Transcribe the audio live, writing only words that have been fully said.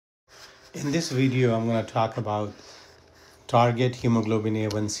In this video, I'm going to talk about target hemoglobin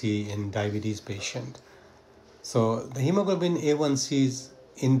A1c in diabetes patient. So the hemoglobin A1c is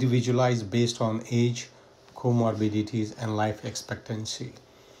individualized based on age, comorbidities, and life expectancy.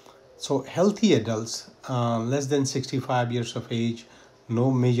 So healthy adults, less than 65 years of age,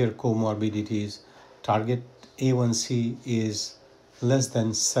 no major comorbidities, target A1c is less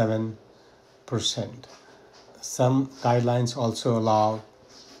than 7%. Some guidelines also allow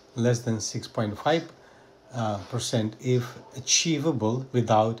less than 6.5% if achievable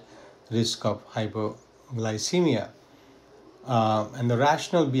without risk of hypoglycemia. And the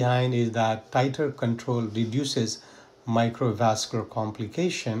rationale behind is that tighter control reduces microvascular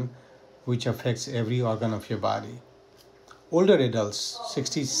complication, which affects every organ of your body. Older adults,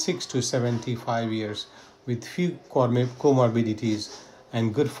 66 to 75 years, with few comorbidities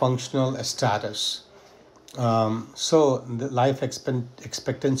and good functional status. So the life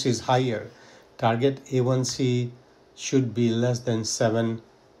expectancy is higher. Target A1c should be less than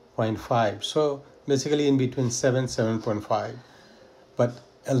 7.5. So basically in between 7.5. But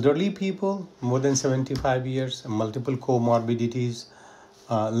elderly people, more than 75 years, multiple comorbidities,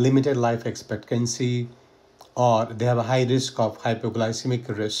 limited life expectancy, or they have a high risk of hypoglycemic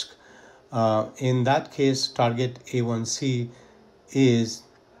risk. In that case, target A1c is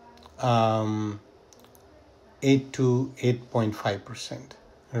 8 to 8.5%.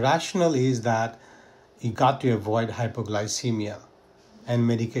 Rationale is that you got to avoid hypoglycemia and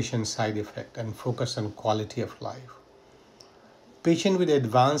medication side effect and focus on quality of life. Patient with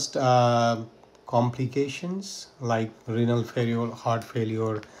advanced complications like renal failure, heart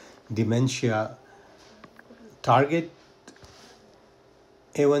failure, dementia, target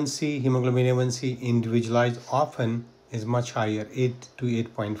A1c, hemoglobin A1c individualized often is much higher, 8 to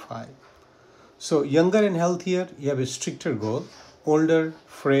 8.5. So younger and healthier, you have a stricter goal. Older,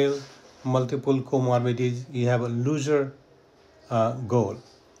 frail, multiple comorbidities, you have a looser goal.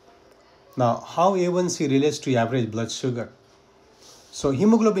 Now, how A1c relates to average blood sugar? So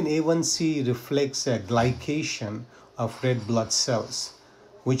hemoglobin A1c reflects a glycation of red blood cells,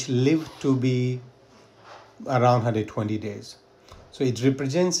 which live to be around 120 days. So it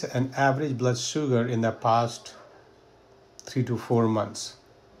represents an average blood sugar in the past 3 to 4 months,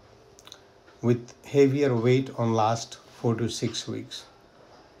 with heavier weight on last 4 to 6 weeks.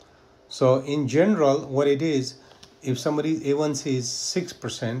 So in general, what it is, if somebody's A1c is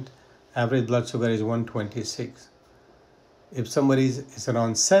 6%, average blood sugar is 126. If somebody's is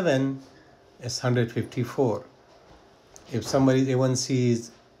around 7, it's 154. If somebody's A1c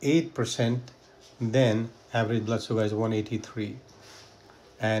is 8%, then average blood sugar is 183.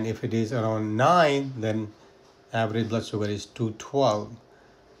 And if it is around 9, then average blood sugar is 212.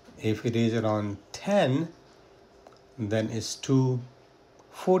 If it is around 10, then it's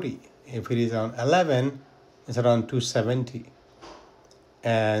 240. If it is around 11, it's around 270.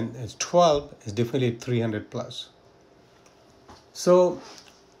 And it's 12, it's definitely 300 plus. So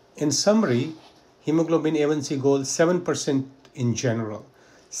in summary, hemoglobin A1c goal 7% in general,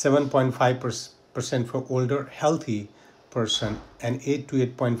 7.5% for older healthy person, and 8 to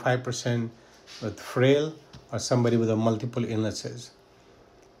 8.5% with frail or somebody with multiple illnesses.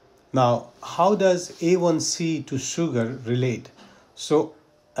 Now, how does A1c to sugar relate? So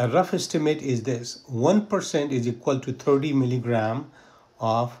a rough estimate is this: 1% is equal to 30 milligram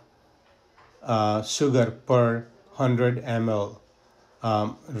of sugar per 100 ml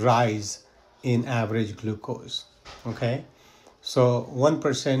rise in average glucose. Okay, so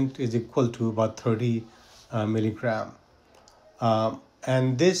 1% is equal to about 30 milligram.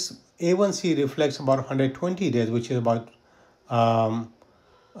 And this A1c reflects about 120 days, which is about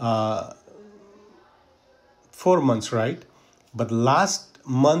 4 months, right? But last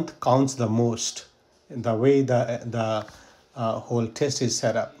month counts the most, the way the whole test is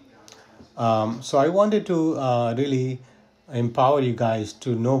set up. So I wanted to really empower you guys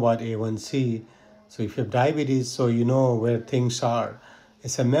to know about A1c. So if you have diabetes, so you know where things are.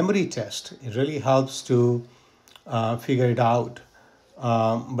 It's a memory test. It really helps to figure it out.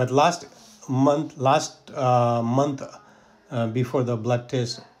 But last month before the blood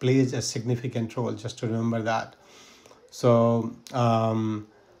test plays a significant role, just to remember that. So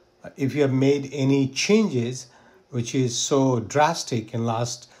if you have made any changes which is so drastic in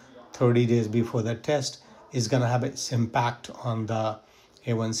last 30 days before the test, is going to have its impact on the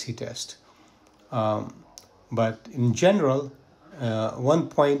A1c test. But in general,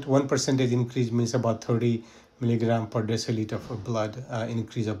 1.1% increase means about 30 milligram per deciliter of blood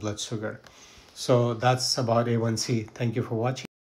increase of blood sugar. So that's about A1c. Thank you for watching.